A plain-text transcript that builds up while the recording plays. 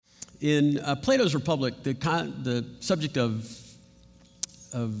In Plato's Republic, the subject of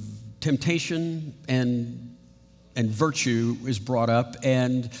temptation and virtue is brought up,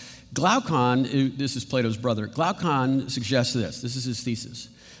 and Glaucon, this is Plato's brother, Glaucon suggests this is his thesis,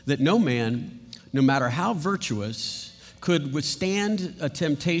 that no man, no matter how virtuous, could withstand a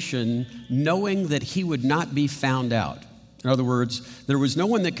temptation knowing that he would not be found out. In other words, there was no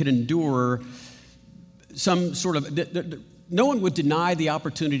one that could endure some sort of, no one would deny the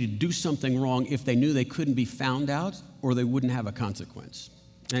opportunity to do something wrong if they knew they couldn't be found out or they wouldn't have a consequence.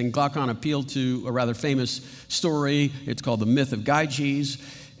 And Glaucon appealed to a rather famous story. It's called the myth of Gyges,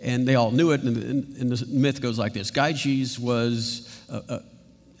 and they all knew it. And the myth goes like this. Gyges was a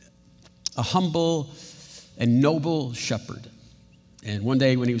humble and noble shepherd. And one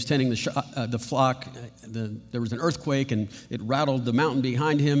day when he was tending the flock, there was an earthquake, and it rattled the mountain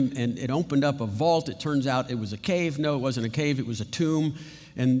behind him, and it opened up a vault. It turns out it was a cave. No, it wasn't a cave. It was a tomb.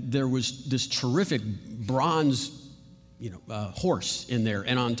 And there was this terrific bronze horse in there.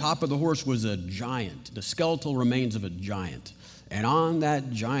 And on top of the horse was a giant, the skeletal remains of a giant. And on that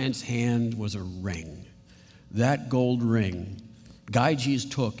giant's hand was a ring. That gold ring, Gyges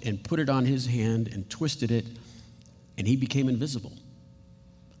took and put it on his hand and twisted it, and he became invisible.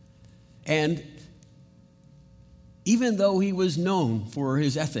 And even though he was known for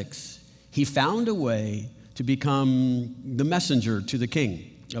his ethics, he found a way to become the messenger to the king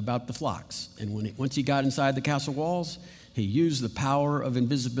about the flocks. And once he got inside the castle walls, he used the power of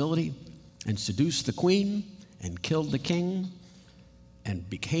invisibility and seduced the queen and killed the king and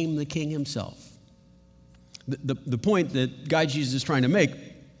became the king himself. The point that Gyges is trying to make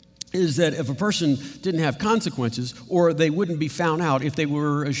is that if a person didn't have consequences, or they wouldn't be found out, if they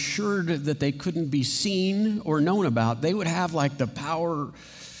were assured that they couldn't be seen or known about, they would have like the power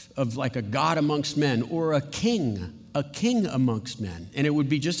of like a god amongst men, or a king amongst men. And it would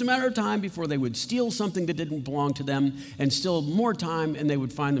be just a matter of time before they would steal something that didn't belong to them, and still more time, and they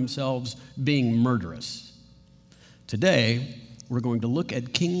would find themselves being murderous. Today, we're going to look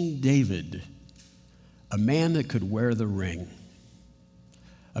at King David, a man that could wear the ring,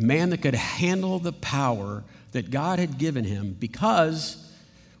 a man that could handle the power that God had given him, because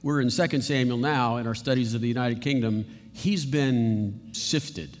we're in 2 Samuel now in our studies of the United Kingdom. He's been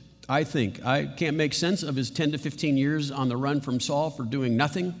sifted. I can't make sense of his 10 to 15 years on the run from Saul for doing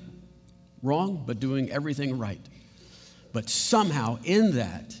nothing wrong, but doing everything right. But somehow in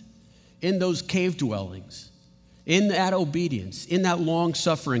those cave dwellings, in that obedience, in that long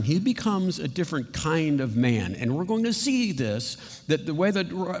suffering, he becomes a different kind of man. And we're going to see this, that the way the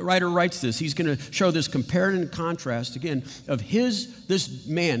writer writes this, he's going to show this comparison and contrast, again, of this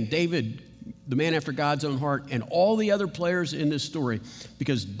man, David, the man after God's own heart, and all the other players in this story,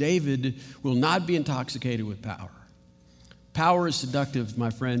 because David will not be intoxicated with power. Power is seductive, my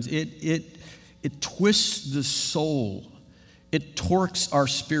friends. It twists the soul. It torques our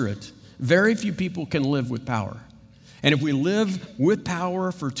spirit. Very few people can live with power. And if we live with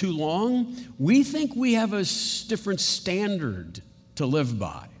power for too long, we think we have a different standard to live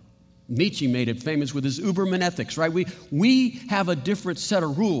by. Nietzsche made it famous with his Übermann ethics, right? We have a different set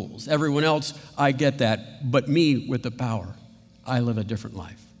of rules. Everyone else, I get that, but me with the power, I live a different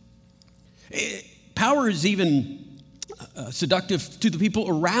life. Power is even seductive to the people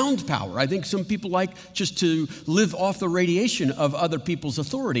around power. I think some people like just to live off the radiation of other people's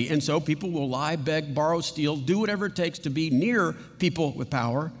authority. And so people will lie, beg, borrow, steal, do whatever it takes to be near people with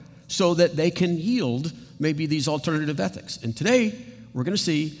power so that they can yield maybe these alternative ethics. And today we're going to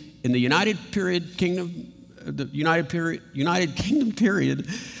see in the United Kingdom period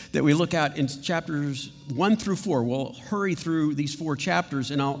that we look at in chapters 1 through 4. We'll hurry through these 4 chapters,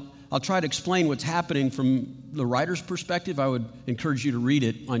 and I'll try to explain what's happening from the writer's perspective. I would encourage you to read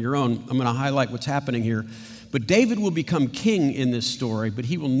it on your own. I'm going to highlight what's happening here. But David will become king in this story, but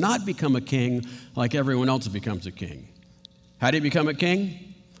he will not become a king like everyone else becomes a king. How do you become a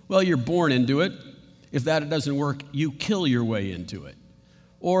king? Well, you're born into it. If that doesn't work, you kill your way into it.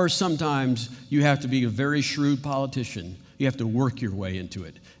 Or sometimes you have to be a very shrewd politician. You have to work your way into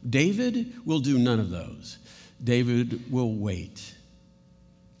it. David will do none of those. David will wait.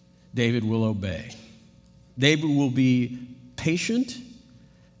 David will obey. David will be patient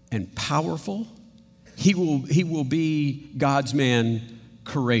and powerful. He will be God's man,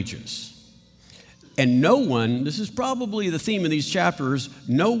 courageous. And no one, this is probably the theme of these chapters,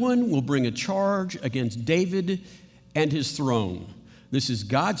 no one will bring a charge against David and his throne. This is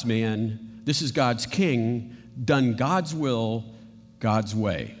God's man, this is God's king, done God's will, God's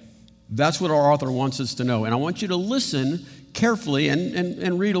way. That's what our author wants us to know. And I want you to listen carefully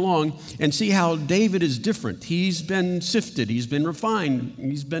and read along and see how David is different. He's been sifted, he's been refined,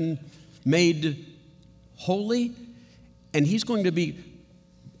 he's been made holy, and he's going to be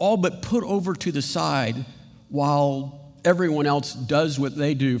all but put over to the side while everyone else does what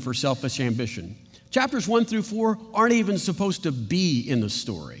they do for selfish ambition. Chapters 1 through 4 aren't even supposed to be in the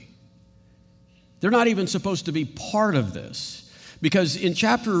story. They're not even supposed to be part of this. Because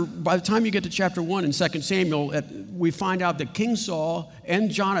by the time you get to chapter 1 in 2 Samuel, we find out that King Saul and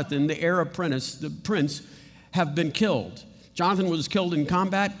Jonathan, the heir apprentice, the prince, have been killed. Jonathan was killed in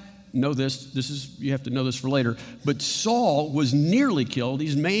combat. Know this. You have to know this for later. But Saul was nearly killed.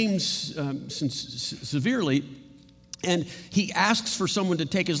 He's maimed severely. And he asks for someone to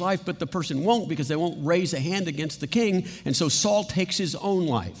take his life, but the person won't because they won't raise a hand against the king. And so Saul takes his own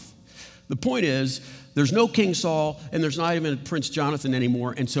life. The point is, there's no King Saul, and there's not even Prince Jonathan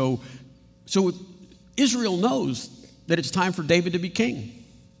anymore. And so Israel knows that it's time for David to be king.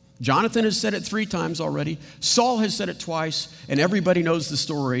 Jonathan has said it 3 times already. Saul has said it twice, and everybody knows the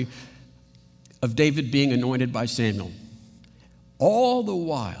story of David being anointed by Samuel. All the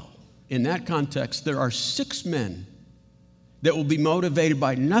while, in that context, there are 6 men that will be motivated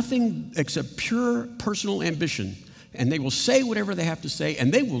by nothing except pure personal ambition. And they will say whatever they have to say,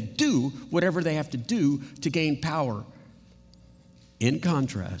 and they will do whatever they have to do to gain power. In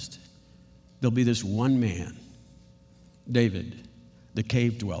contrast, there'll be this one man, David, the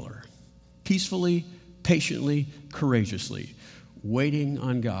cave dweller, peacefully, patiently, courageously, waiting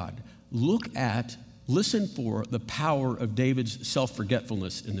on God. Listen for the power of David's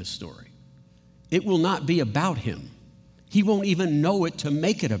self-forgetfulness in this story. It will not be about him. He won't even know it to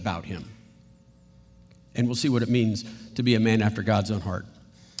make it about him. And we'll see what it means to be a man after God's own heart.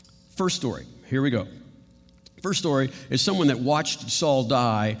 First story, here we go. First story is someone that watched Saul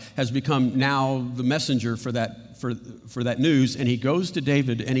die has become now the messenger for that news, and he goes to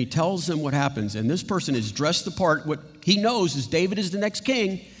David and he tells him what happens. And this person is dressed the part. What he knows is David is the next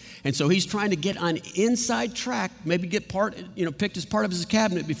king, and so he's trying to get on inside track, maybe get picked as part of his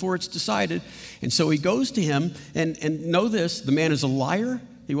cabinet before it's decided. And so he goes to him, and know this: the man is a liar.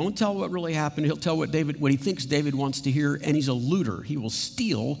 He won't tell what really happened. He'll tell what he thinks David wants to hear, and he's a looter. He will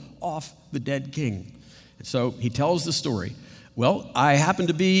steal off the dead king. And so he tells the story. Well, I happened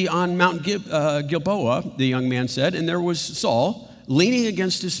to be on Mount Gilboa, the young man said, and there was Saul leaning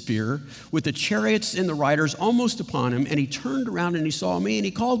against his spear with the chariots and the riders almost upon him, and he turned around and he saw me, and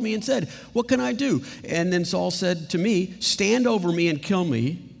he called me and said, "What can I do?" And then Saul said to me, "Stand over me and kill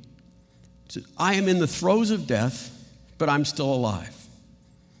me. I am in the throes of death, but I'm still alive."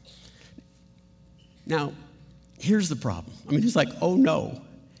 Now, here's the problem. He's like, oh no.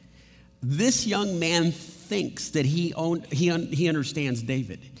 This young man thinks that he understands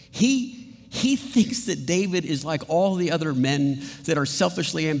David. He thinks that David is like all the other men that are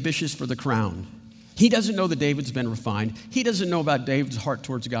selfishly ambitious for the crown. He doesn't know that David's been refined. He doesn't know about David's heart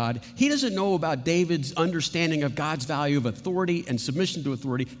towards God. He doesn't know about David's understanding of God's value of authority and submission to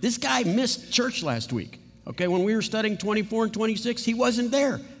authority. This guy missed church last week. Okay, when we were studying 24 and 26, he wasn't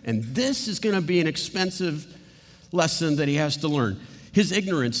there. And this is going to be an expensive lesson that he has to learn. His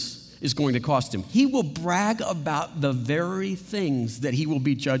ignorance is going to cost him. He will brag about the very things that he will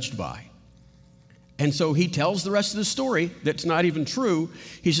be judged by. And so he tells the rest of the story that's not even true.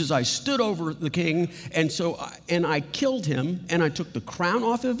 He says, I stood over the king, and I killed him, and I took the crown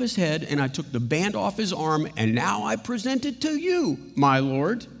off of his head, and I took the band off his arm, and now I present it to you, my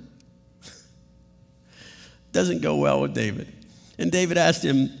Lord. Doesn't go well with David. And David asked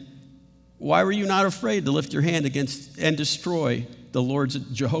him, why were you not afraid to lift your hand against and destroy the Lord's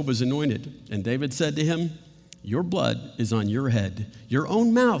Jehovah's anointed? And David said to him, your blood is on your head. Your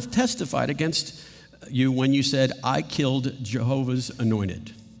own mouth testified against you when you said, I killed Jehovah's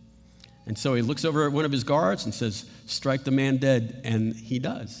anointed. And so he looks over at one of his guards and says, strike the man dead. And he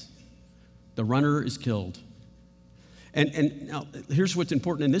does. The runner is killed. And now, here's what's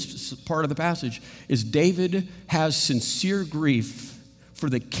important in this part of the passage is David has sincere grief for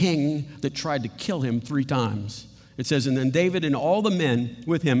the king that tried to kill him 3 times. It says, and then David and all the men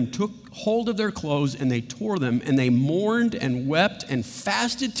with him took hold of their clothes and they tore them, and they mourned and wept and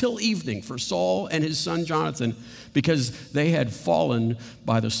fasted till evening for Saul and his son Jonathan, because they had fallen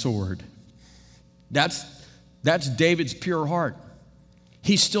by the sword. That's David's pure heart.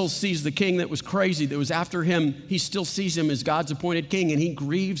 He still sees the king that was crazy, that was after him. He still sees him as God's appointed king, and he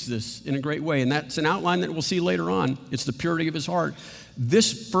grieves this in a great way. And that's an outline that we'll see later on. It's the purity of his heart.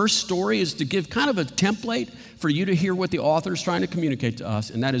 This first story is to give kind of a template for you to hear what the author is trying to communicate to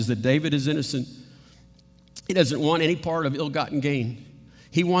us, and that is that David is innocent. He doesn't want any part of ill-gotten gain.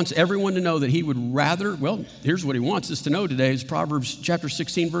 He wants everyone to know that he would rather, well, here's what he wants us to know today is Proverbs chapter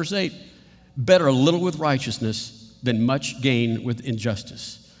 16, verse 8. Better a little with righteousness than much gain with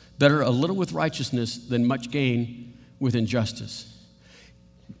injustice. Better a little with righteousness than much gain with injustice.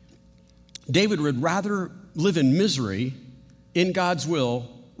 David would rather live in misery in God's will,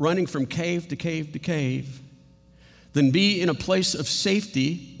 running from cave to cave to cave, than be in a place of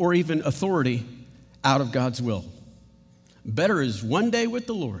safety or even authority out of God's will. Better is one day with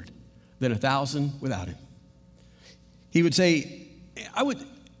the Lord than 1,000 without him. He would say,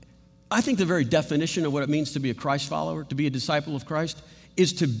 I think the very definition of what it means to be a Christ follower, to be a disciple of Christ,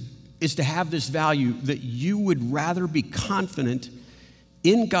 is to have this value that you would rather be confident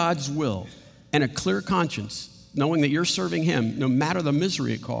in God's will and a clear conscience, knowing that you're serving him no matter the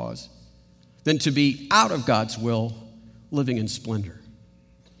misery it caused, than to be out of God's will, living in splendor.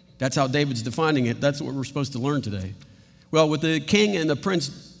 That's how David's defining it. That's what we're supposed to learn today. Well, with the king and the prince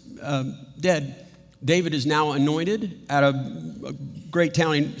dead, David is now anointed at a great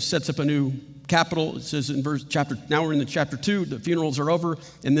town. He sets up a new capital. It says in now we're in chapter 2, the funerals are over,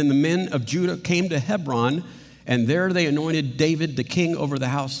 and then the men of Judah came to Hebron, and there they anointed David the king over the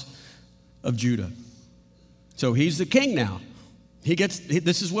house of Judah. So he's the king now.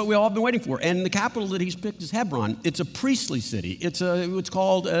 This is what we all have been waiting for. And the capital that he's picked is Hebron. It's a priestly city. It's what's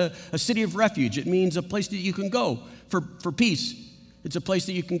called a city of refuge. It means a place that you can go for peace. It's a place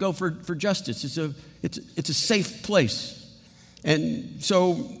that you can go for justice. It's a safe place. And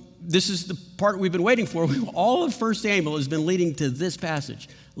so this is the part we've been waiting for. All of 1 Samuel has been leading to this passage.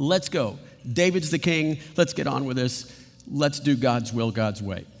 Let's go. David's the king. Let's get on with this. Let's do God's will, God's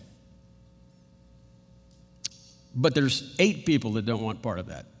way. But there's 8 people that don't want part of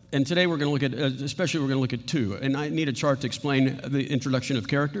that. And today we're going to look at, especially we're going to look at 2. And I need a chart to explain the introduction of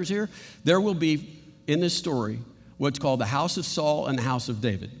characters here. There will be, in this story, what's called the house of Saul and the house of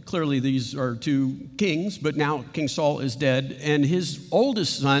David. Clearly, these are 2 kings, but now King Saul is dead. And his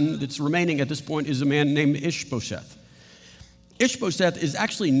oldest son that's remaining at this point is a man named Ishbosheth. Ishbosheth is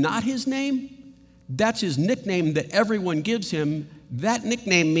actually not his name. That's his nickname that everyone gives him. That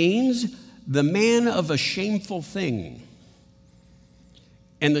nickname means the man of a shameful thing.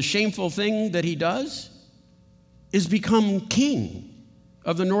 And the shameful thing that he does is become king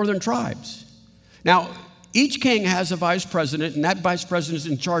of the northern tribes. Now, each king has a vice president, and that vice president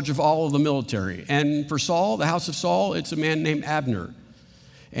is in charge of all of the military. And for Saul, the house of Saul, it's a man named Abner.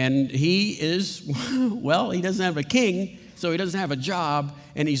 And he is, well, he doesn't have a king, so he doesn't have a job,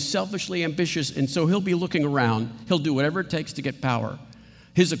 and he's selfishly ambitious, and so he'll be looking around. He'll do whatever it takes to get power.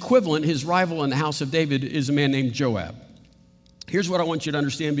 His equivalent, his rival in the house of David, is a man named Joab. Here's what I want you to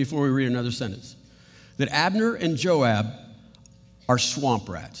understand before we read another sentence. That Abner and Joab are swamp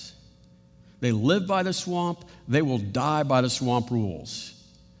rats. They live by the swamp. They will die by the swamp rules.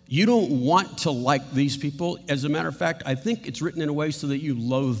 You don't want to like these people. As a matter of fact, I think it's written in a way so that you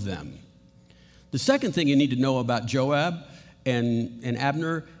loathe them. The second thing you need to know about Joab and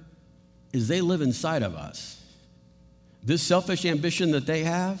Abner is they live inside of us. This selfish ambition that they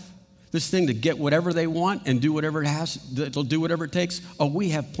have, this thing to get whatever they want and do whatever it has, they'll do whatever it takes, we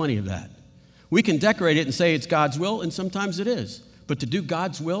have plenty of that. We can decorate it and say it's God's will, and sometimes it is. But to do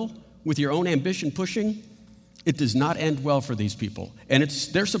God's will with your own ambition pushing, it does not end well for these people. And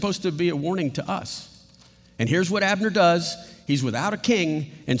they're supposed to be a warning to us. And here's what Abner does. He's without a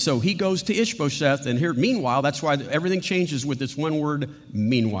king, and so he goes to Ishbosheth, and here, meanwhile, that's why everything changes with this one word,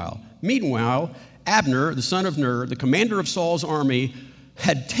 meanwhile. Meanwhile, Abner, the son of Ner, the commander of Saul's army,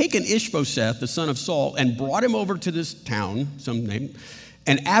 had taken Ishbosheth, the son of Saul, and brought him over to this town, some name,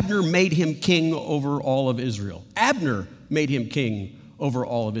 and Abner made him king over all of Israel. Abner made him king over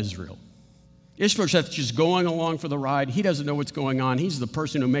all of Israel. Ishbosheth's just going along for the ride. He doesn't know what's going on. He's the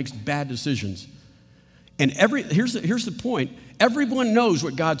person who makes bad decisions. And here's the point. Everyone knows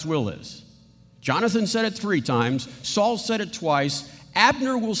what God's will is. Jonathan said it 3 times. Saul said it twice.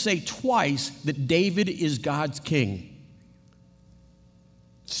 Abner will say twice that David is God's king.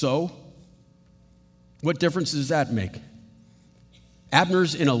 So, what difference does that make?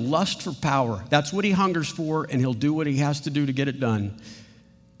 Abner's in a lust for power. That's what he hungers for, and he'll do what he has to do to get it done.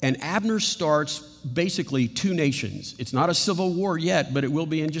 And Abner starts basically 2 nations. It's not a civil war yet, but it will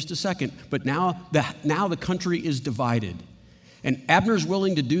be in just a second. But now the country is divided. And Abner's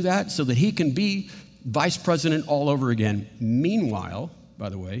willing to do that so that he can be vice president all over again. Meanwhile, by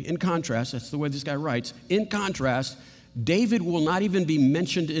the way, in contrast, that's the way this guy writes, in contrast, David will not even be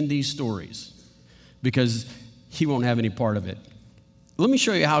mentioned in these stories because he won't have any part of it. Let me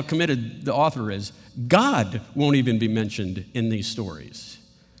show you how committed the author is. God won't even be mentioned in these stories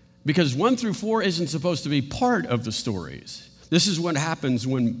because 1 through 4 isn't supposed to be part of the stories. This is what happens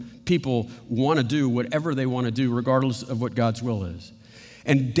when people want to do whatever they want to do, regardless of what God's will is.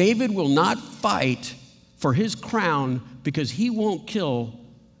 And David will not fight for his crown because he won't kill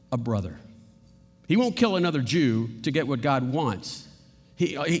a brother. He won't kill another Jew to get what God wants.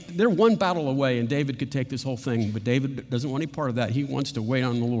 They're one battle away, and David could take this whole thing, but David doesn't want any part of that. He wants to wait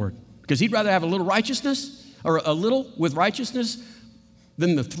on the Lord because he'd rather have a little righteousness, or a little with righteousness,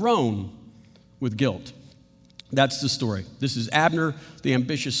 than the throne with guilt. That's the story. This is Abner, the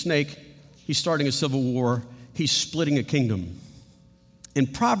ambitious snake. He's starting a civil war. He's splitting a kingdom. In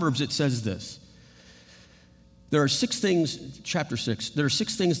Proverbs, it says this. There are 6 things, chapter 6, there are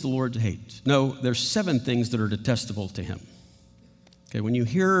 6 things the Lord hates. No, there's 7 things that are detestable to him. Okay, when you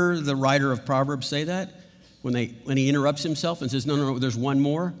hear the writer of Proverbs say that, when he interrupts himself and says, no, there's one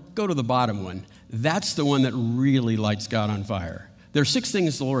more, go to the bottom one. That's the one that really lights God on fire. There are 6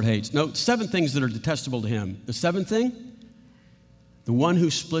 things the Lord hates. No, 7 things that are detestable to him. The 7th thing, the one who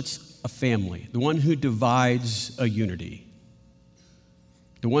splits a family, the one who divides a unity,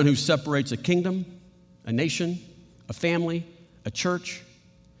 the one who separates a kingdom, a nation, a family, a church,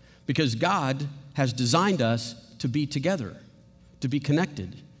 because God has designed us to be together, to be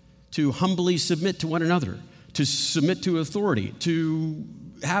connected, to humbly submit to one another, to submit to authority, to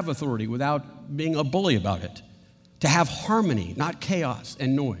have authority without being a bully about it, to have harmony, not chaos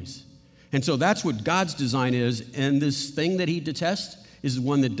and noise. And so that's what God's design is, and this thing that he detests is the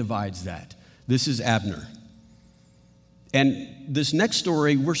one that divides that. This is Abner. And this next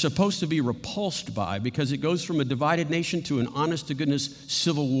story we're supposed to be repulsed by because it goes from a divided nation to an honest-to-goodness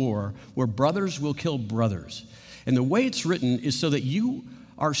civil war where brothers will kill brothers. And the way it's written is so that you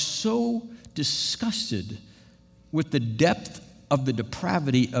are so disgusted with the depth of the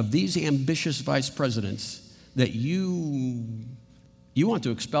depravity of these ambitious vice presidents that you want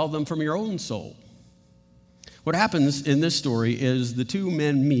to expel them from your own soul. What happens in this story is the 2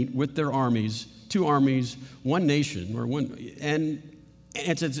 men meet with their armies, 2 armies, 1 nation, and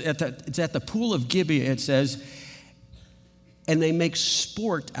it's at the pool of Gibeah, it says, and they make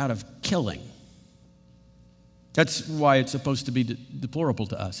sport out of killing. That's why it's supposed to be deplorable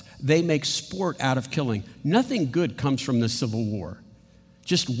to us. They make sport out of killing. Nothing good comes from this civil war.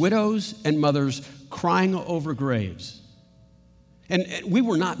 Just widows and mothers crying over graves. And we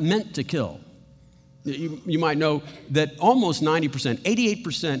were not meant to kill. You might know that almost 90%,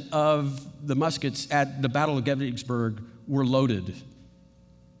 88% of the muskets at the Battle of Gettysburg were loaded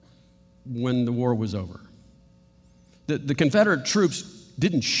when the war was over. The Confederate troops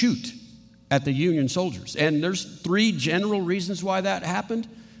didn't shoot at the Union soldiers. And there's 3 general reasons why that happened,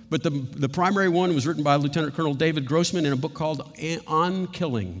 but the primary one was written by Lieutenant Colonel David Grossman in a book called On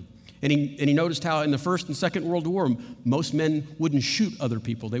Killing. And he noticed how in the First and Second World War, most men wouldn't shoot other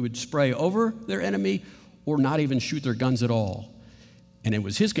people. They would spray over their enemy or not even shoot their guns at all. And it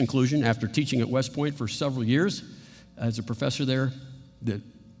was his conclusion, after teaching at West Point for several years as a professor there, that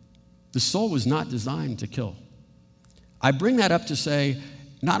the soul was not designed to kill. I bring that up to say,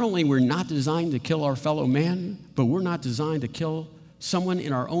 not only we're not designed to kill our fellow man, but we're not designed to kill someone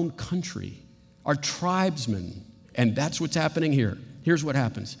in our own country, our tribesmen. And that's what's happening here. Here's what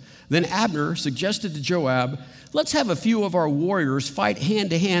happens. Then Abner suggested to Joab, let's have a few of our warriors fight hand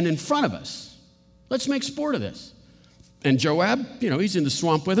to hand in front of us. Let's make sport of this. And Joab, he's in the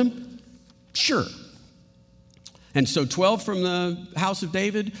swamp with him. Sure. And so 12 from the house of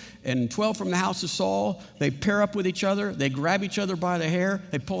David and 12 from the house of Saul, they pair up with each other, they grab each other by the hair,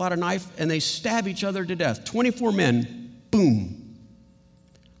 they pull out a knife, and they stab each other to death. 24 men, boom,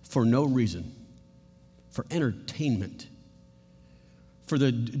 for no reason, for entertainment, for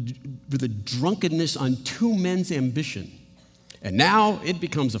the drunkenness on 2 men's ambition. And now it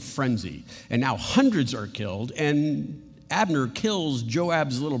becomes a frenzy. And now hundreds are killed, and Abner kills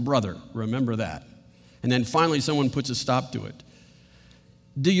Joab's little brother. Remember that. And then finally someone puts a stop to it.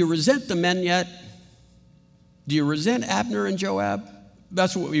 Do you resent the men yet? Do you resent Abner and Joab?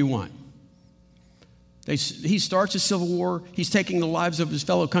 That's what we want. He starts a civil war. He's taking the lives of his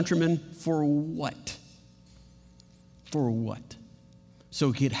fellow countrymen for what? For what?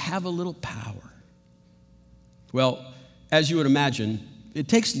 So he could have a little power. Well, as you would imagine, it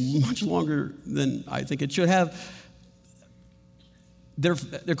takes much longer than I think it should have. They're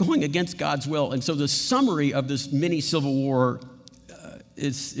going against God's will. And so the summary of this mini civil war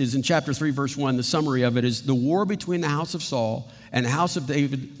is in chapter 3, verse 1. The summary of it is the war between the house of Saul and the house of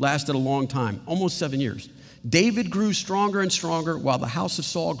David lasted a long time, almost 7 years. David grew stronger and stronger while the house of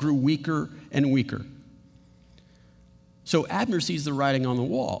Saul grew weaker and weaker. So Abner sees the writing on the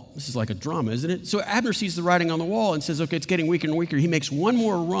wall. This is like a drama, isn't it? So Abner sees the writing on the wall and says, okay, it's getting weaker and weaker. He makes one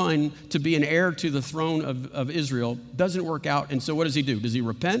more run to be an heir to the throne of Israel. Doesn't work out. And so what does he do? Does he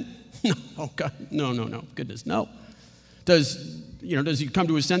repent? No, oh God, no, goodness, no. Does he come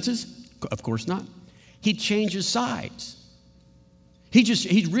to his senses? Of course not. He changes sides.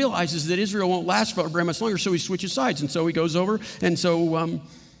 He realizes that Israel won't last for very much longer, so he switches sides. And so he goes over, and so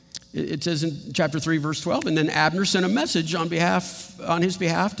it says in chapter 3, verse 12, and then Abner sent a message on his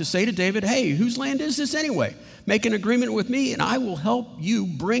behalf to say to David, hey, whose land is this anyway? Make an agreement with me, and I will help you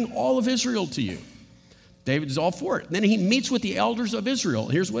bring all of Israel to you. David's all for it. Then he meets with the elders of Israel.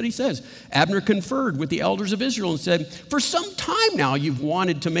 Here's what he says. Abner conferred with the elders of Israel and said, for some time now you've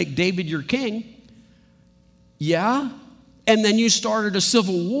wanted to make David your king. Yeah, and then you started a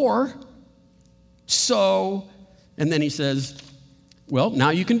civil war. So, and then he says, well, now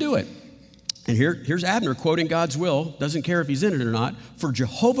you can do it. And here's Abner quoting God's will, doesn't care if he's in it or not. For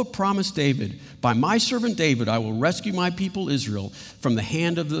Jehovah promised David, by my servant David, I will rescue my people Israel from the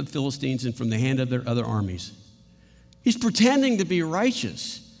hand of the Philistines and from the hand of their other armies. He's pretending to be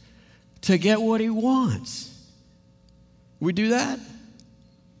righteous to get what he wants. We do that?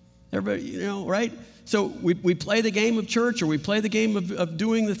 Everybody, right? So we play the game of church, or we play the game of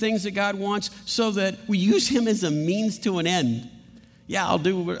doing the things that God wants, so that we use him as a means to an end. Yeah,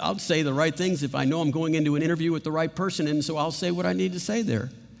 I'll say the right things if I know I'm going into an interview with the right person, and so I'll say what I need to say there.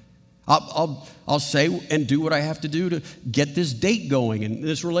 I'll say and do what I have to do to get this date going and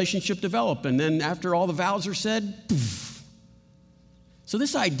this relationship develop, and then after all the vows are said, poof. So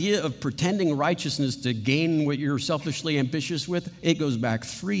this idea of pretending righteousness to gain what you're selfishly ambitious with, it goes back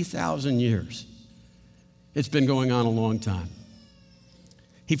 3,000 years. It's been going on a long time.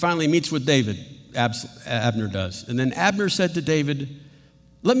 He finally meets with David. Abner does. And then Abner said to David,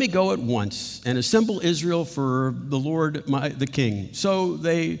 let me go at once and assemble Israel for the Lord the king, so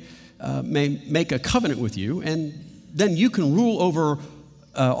they may make a covenant with you, and then you can rule over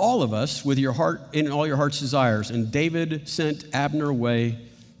all of us with your heart in all your heart's desires. And David sent Abner away,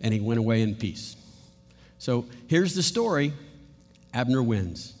 and he went away in peace. So here's the story. Abner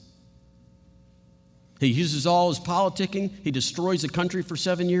wins. He uses all his politicking. He destroys the country for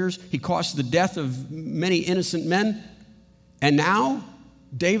 7 years. He costs the death of many innocent men. And now,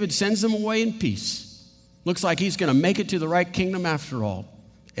 David sends them away in peace. Looks like he's going to make it to the right kingdom after all.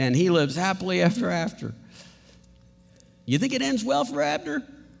 And he lives happily ever after. You think it ends well for Abner?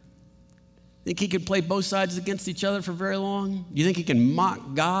 Think he could play both sides against each other for very long? You think he can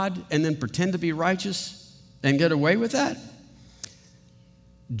mock God and then pretend to be righteous and get away with that?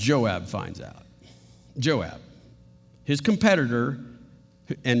 Joab finds out. Joab, his competitor,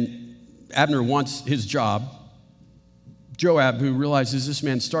 and Abner wants his job. Joab, who realizes this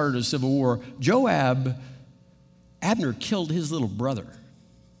man started a civil war, Abner killed his little brother.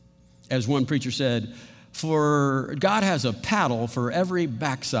 As one preacher said, for God has a paddle for every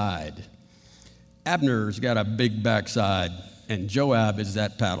backside. Abner's got a big backside, and Joab is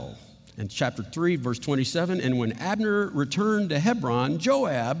that paddle. In chapter 3, verse 27, and when Abner returned to Hebron,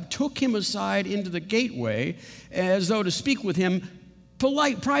 Joab took him aside into the gateway as though to speak with him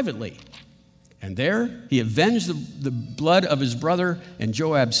privately. And there he avenged the blood of his brother, and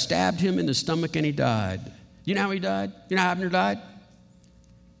Joab stabbed him in the stomach, and he died. You know how he died? You know how Abner died?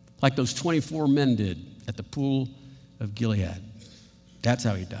 Like those 24 men did at the pool of Gilead. That's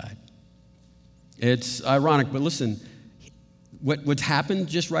how he died. It's ironic, but listen, what's happened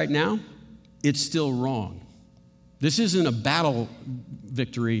just right now, it's still wrong. This isn't a battle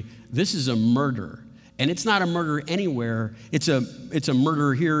victory. This is a murder. And it's not a murder anywhere. It's a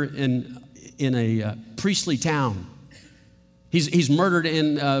murder here in a priestly town. He's murdered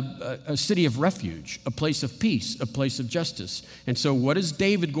in a city of refuge, a place of peace, a place of justice. And so what is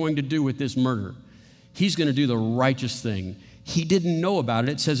David going to do with this murder? He's going to do the righteous thing. He didn't know about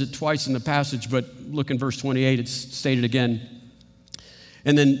it. It says it twice in the passage, but look in verse 28, it's stated again.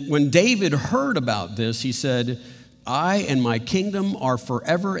 And then when David heard about this, he said, I and my kingdom are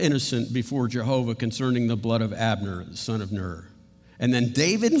forever innocent before Jehovah concerning the blood of Abner, the son of Ner. And then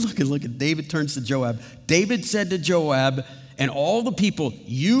David, look at David turns to Joab. David said to Joab and all the people,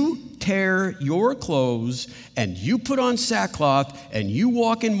 you tear your clothes and you put on sackcloth and you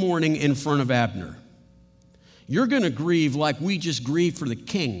walk in mourning in front of Abner. You're going to grieve like we just grieved for the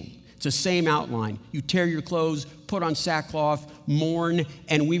king. It's the same outline. You tear your clothes, put on sackcloth, mourn,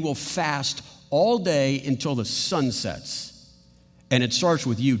 and we will fast all day until the sun sets. And it starts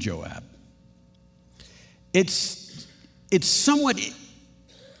with you, Joab. It's somewhat,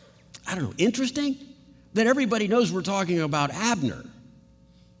 interesting that everybody knows we're talking about Abner,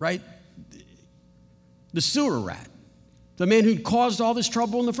 right? The sewer rat. the man who caused all this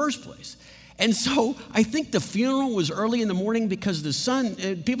trouble in the first place. And so I think the funeral was early in the morning because the sun,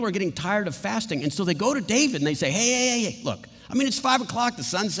 people are getting tired of fasting. And so they go to David and they say, hey, look, I mean, it's 5 o'clock, the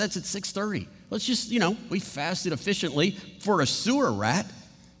sun sets at 6:30. Let's just, we fasted efficiently for a sewer rat.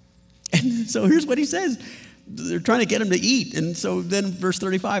 And so here's what he says. They're trying to get him to eat. And so then verse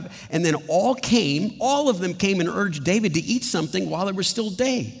 35, and then all of them came and urged David to eat something while it was still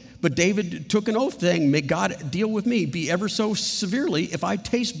day. But David took an oath saying, may God deal with me, be ever so severely, if I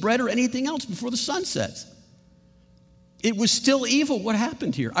taste bread or anything else before the sun sets. It was still evil what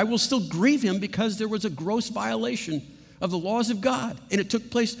happened here. I will still grieve him because there was a gross violation of the laws of God. And it took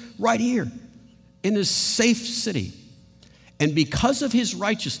place right here in this safe city. And because of his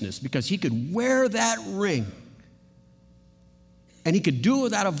righteousness, because he could wear that ring, and he could do it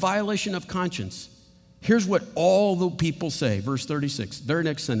without a violation of conscience, here's what all the people say, verse 36, their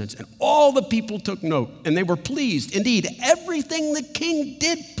next sentence. And all the people took note, and they were pleased. Indeed, everything the king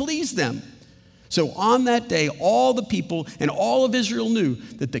did pleased them. So on that day, all the people and all of Israel knew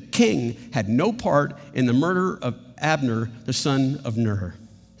that the king had no part in the murder of Abner, the son of Ner.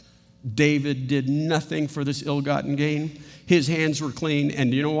 David did nothing for this ill-gotten gain. His hands were clean. And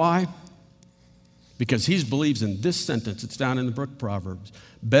do you know why? Because he believes in this sentence. It's found in the book of Proverbs.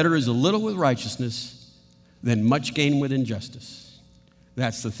 Better is a little with righteousness than much gain with injustice.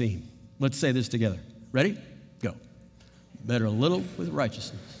 That's the theme. Let's say this together. Ready? Go. Better a little with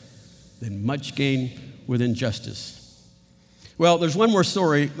righteousness than much gain with injustice. Well, there's one more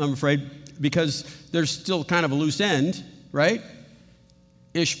story, I'm afraid, because there's still kind of a loose end, right?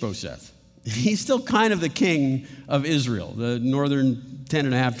 Ishbosheth. He's still kind of the king of Israel, the northern 10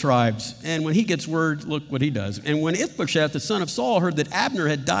 and a half tribes. And when he gets word, look what he does. And when Ishbosheth, the son of Saul, heard that Abner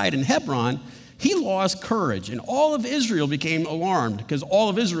had died in Hebron, he lost courage. And all of Israel became alarmed because all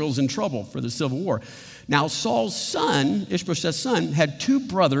of Israel's in trouble for the civil war. Now, Saul's son, Ishbosheth's son, had 2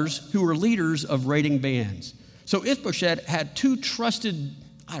 brothers who were leaders of raiding bands. So Ishbosheth had 2 trusted,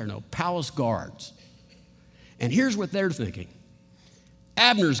 palace guards. And here's what they're thinking.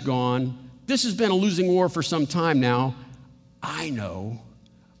 Abner's gone. This has been a losing war for some time now. I know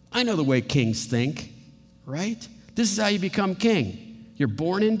the way kings think, right? This is how you become king. You're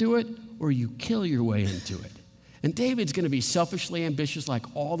born into it or you kill your way into it. And David's going to be selfishly ambitious like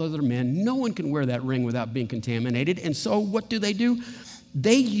all the other men. No one can wear that ring without being contaminated. And so what do?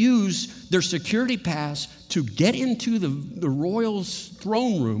 They use their security pass to get into the royal's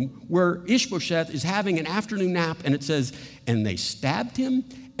throne room where Ishbosheth is having an afternoon nap, and it says, and they stabbed him,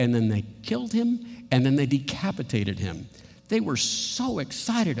 and then they killed him, and then they decapitated him. They were so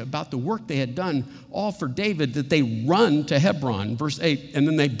excited about the work they had done all for David that they run to Hebron, verse 8, and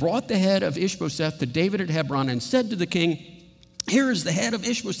then they brought the head of Ishbosheth to David at Hebron and said to the king, here is the head of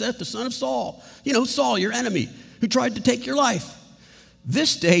Ishbosheth, the son of Saul. Saul, your enemy, who tried to take your life.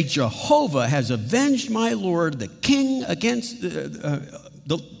 This day Jehovah has avenged my lord, the king against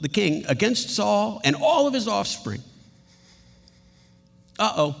the king against Saul and all of his offspring.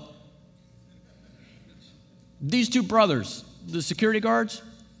 These 2 brothers, the security guards,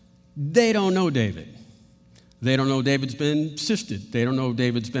 they don't know David. They don't know David's been sifted. They don't know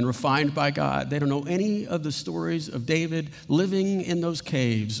David's been refined by God. They don't know any of the stories of David living in those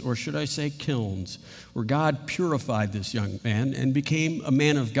caves, or should I say kilns, where God purified this young man and became a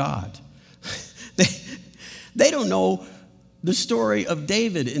man of God. They don't know the story of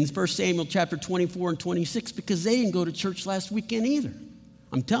David in 1 Samuel chapter 24 and 26 because they didn't go to church last weekend either.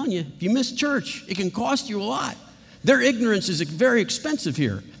 I'm telling you, if you miss church, it can cost you a lot. Their ignorance is very expensive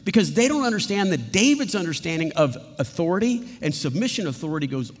here because they don't understand that David's understanding of authority and submission authority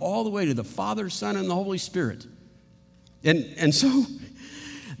goes all the way to the Father, Son, and the Holy Spirit. And so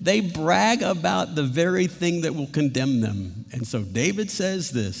they brag about the very thing that will condemn them. And so David says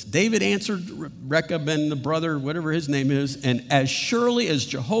this. David answered Rechab and the brother, whatever his name is, and as surely as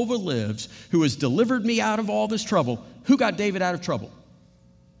Jehovah lives, who has delivered me out of all this trouble. Who got David out of trouble?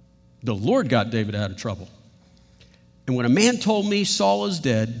 The Lord got David out of trouble. And when a man told me Saul is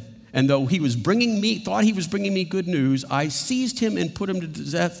dead, and though thought he was bringing me good news, I seized him and put him to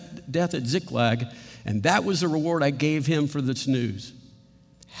death at Ziklag, and that was the reward I gave him for this news.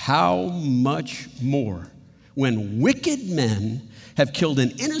 How much more when wicked men have killed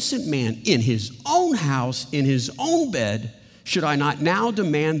an innocent man in his own house, in his own bed, should I not now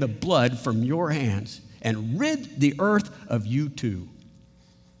demand the blood from your hands and rid the earth of you too?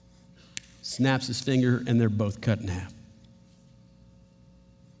 Snaps his finger, and they're both cut in half.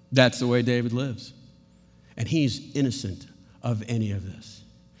 That's the way David lives. And he's innocent of any of this.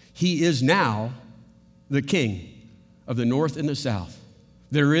 He is now the king of the north and the south,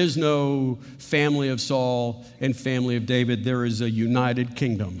 There is no family of Saul and family of David. There is a united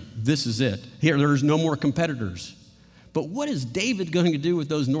kingdom. This is it. Here, there's no more competitors. But what is David going to do with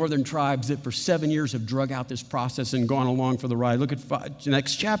those northern tribes that for 7 years have drug out this process and gone along for the ride? Look at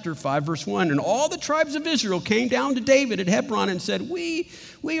next chapter, 5 verse 1. And all the tribes of Israel came down to David at Hebron and said, we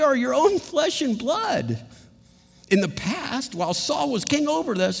are your own flesh and blood. In the past, while Saul was king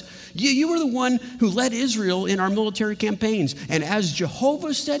over us, you were the one who led Israel in our military campaigns. And as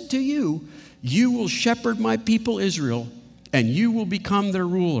Jehovah said to you, you will shepherd my people Israel, and you will become their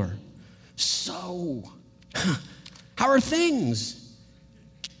ruler. So, how are things?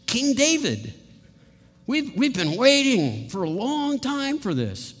 King David, we've been waiting for a long time for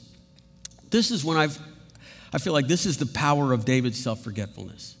this. This is when I feel like this is the power of David's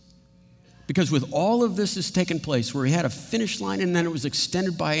self-forgetfulness. Because with all of this has taken place, where he had a finish line and then it was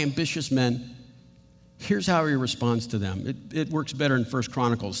extended by ambitious men, here's how he responds to them. It works better in 1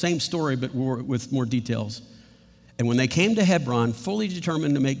 Chronicles. Same story, but with more details. And when they came to Hebron, fully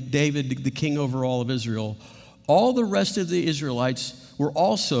determined to make David the king over all of Israel, all the rest of the Israelites were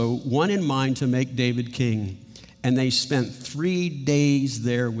also one in mind to make David king. And they spent 3 days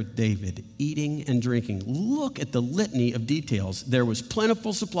there with David, eating and drinking. Look at the litany of details. There was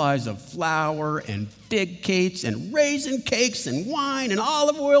plentiful supplies of flour and fig cakes and raisin cakes and wine and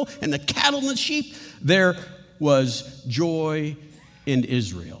olive oil and the cattle and the sheep. There was joy in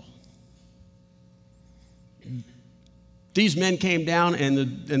Israel. These men came down and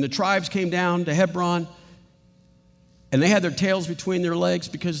the tribes came down to Hebron, and they had their tails between their legs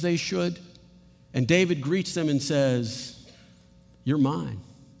because they should. And David greets them and says, you're mine.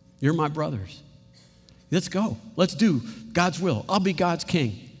 You're my brothers. Let's go. Let's do God's will. I'll be God's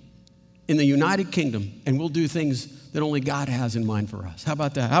king in the united kingdom, and we'll do things that only God has in mind for us. How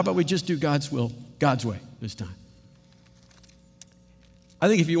about that? How about we just do God's will, God's way this time? I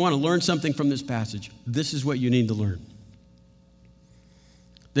think if you want to learn something from this passage, this is what you need to learn.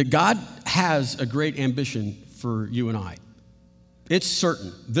 That God has a great ambition for you and I. It's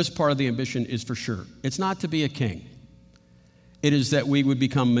certain. This part of the ambition is for sure. It's not to be a king. It is that we would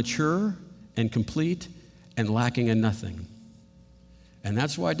become mature and complete and lacking in nothing. And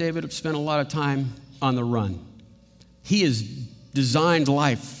that's why David spent a lot of time on the run. He has designed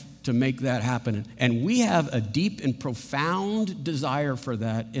life to make that happen. And we have a deep and profound desire for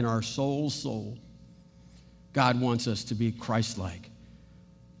that in our soul. God wants us to be Christ-like.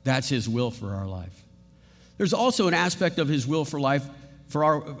 That's his will for our life. There's also an aspect of his will for life,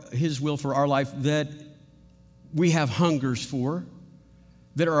 his will for our life, that we have hungers for,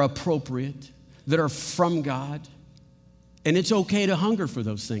 that are appropriate, that are from God. And it's okay to hunger for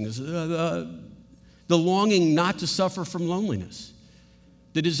those things. The longing not to suffer from loneliness,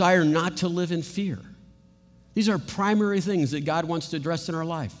 the desire not to live in fear. These are primary things that God wants to address in our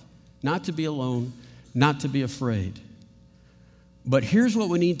life. Not to be alone, not to be afraid. But here's what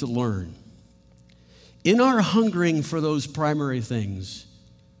we need to learn. In our hungering for those primary things,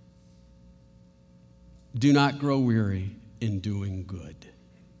 do not grow weary in doing good.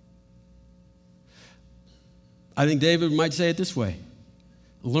 I think David might say it this way: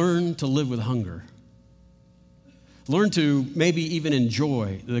 learn to live with hunger. Learn to maybe even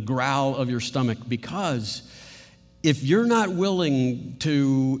enjoy the growl of your stomach, because if you're not willing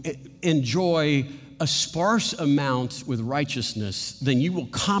to enjoy a sparse amount with righteousness, then you will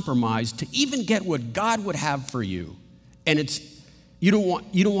compromise to even get what God would have for you. And you don't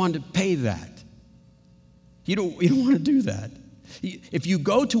want to pay that. You don't want to do that. If you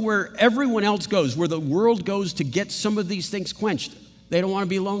go to where everyone else goes, where the world goes to get some of these things quenched, they don't want to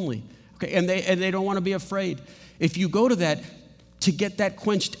be lonely. Okay, and they don't want to be afraid. If you go to that to get that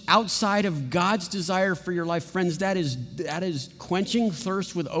quenched outside of God's desire for your life, friends, that is quenching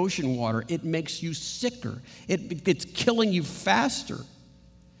thirst with ocean water. It makes you sicker. It's killing you faster.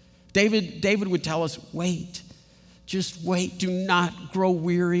 David would tell us, wait. Just wait. Do not grow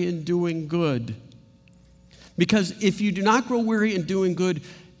weary in doing good. Because if you do not grow weary in doing good,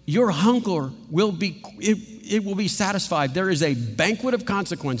 your hunger will be satisfied. There is a banquet of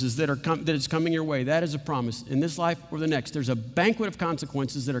consequences that is coming your way. That is a promise. In this life or the next, there's a banquet of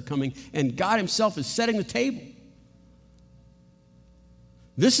consequences that are coming, and God himself is setting the table.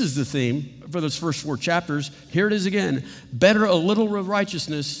 This is the theme for those first 4 chapters. Here it is again. Better a little with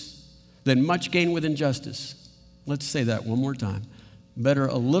righteousness than much gain with injustice. Let's say that one more time. Better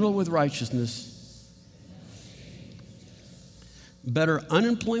a little with righteousness. Better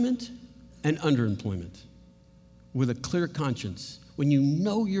unemployment and underemployment with a clear conscience. When you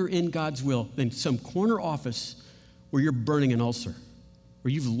know you're in God's will, than some corner office where you're burning an ulcer,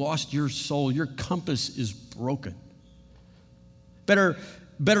 where you've lost your soul, your compass is broken. Better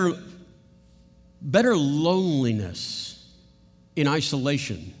better loneliness in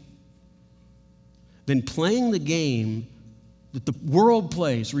isolation than playing the game that the world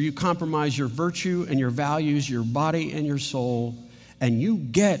plays, where you compromise your virtue and your values, your body and your soul, and you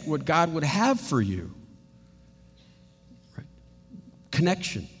get what God would have for you. Right?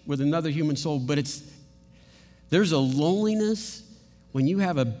 Connection with another human soul, but there's a loneliness when you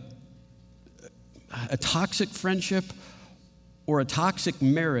have a toxic friendship or a toxic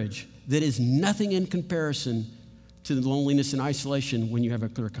marriage that is nothing in comparison to the loneliness and isolation when you have a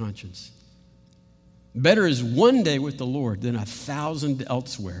clear conscience. Better is one day with the Lord than 1,000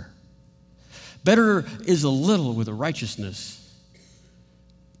 elsewhere. Better is a little with a righteousness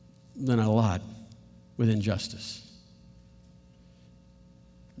than a lot with injustice.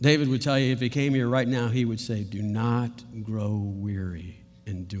 David would tell you if he came here right now, he would say, do not grow weary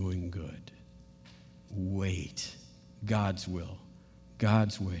in doing good. Wait. God's will,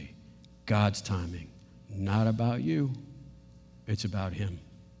 God's way, God's timing. Not about you. It's about him.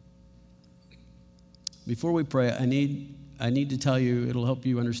 Before we pray, I need to tell you, it'll help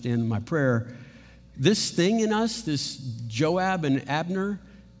you understand my prayer. This thing in us, this Joab and Abner,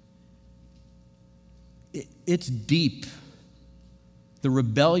 it's deep. The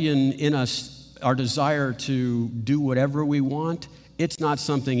rebellion in us, our desire to do whatever we want, it's not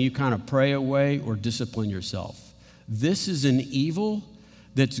something you kind of pray away or discipline yourself. This is an evil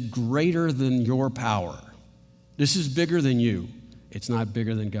that's greater than your power. This is bigger than you. It's not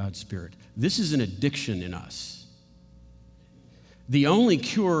bigger than God's Spirit. This is an addiction in us. The only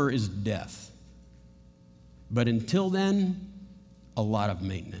cure is death. But until then, a lot of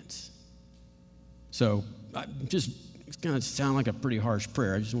maintenance. So it's going to sound like a pretty harsh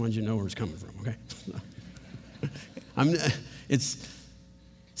prayer. I just wanted you to know where it's coming from, okay? It's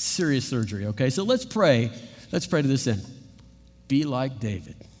serious surgery, okay? So let's pray. Let's pray to this end. Be like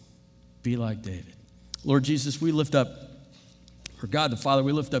David. Be like David. Lord Jesus, we lift up, or God the Father,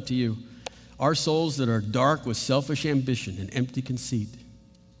 we lift up to you our souls that are dark with selfish ambition and empty conceit.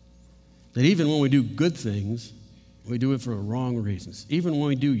 That even when we do good things, we do it for wrong reasons. Even when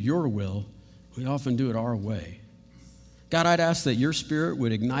we do your will, we often do it our way. God, I'd ask that your Spirit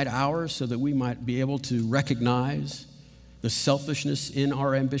would ignite ours so that we might be able to recognize the selfishness in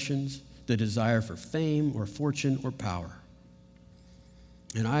our ambitions, the desire for fame or fortune or power.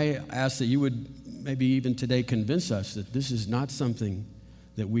 And I ask that you would maybe even today convince us that this is not something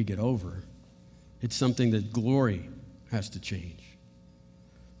that we get over. It's something that glory has to change.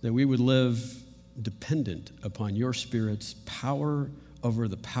 That we would live dependent upon your Spirit's power over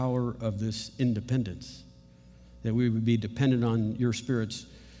the power of this independence. That we would be dependent on your Spirit's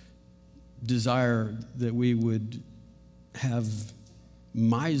desire that we would have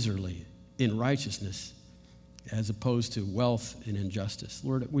miserly in righteousness as opposed to wealth and injustice.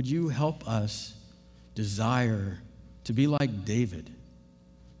 Lord, would you help us desire to be like David,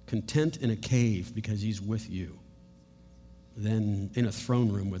 content in a cave because he's with you, than in a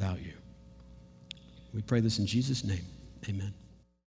throne room without you. We pray this in Jesus' name. Amen.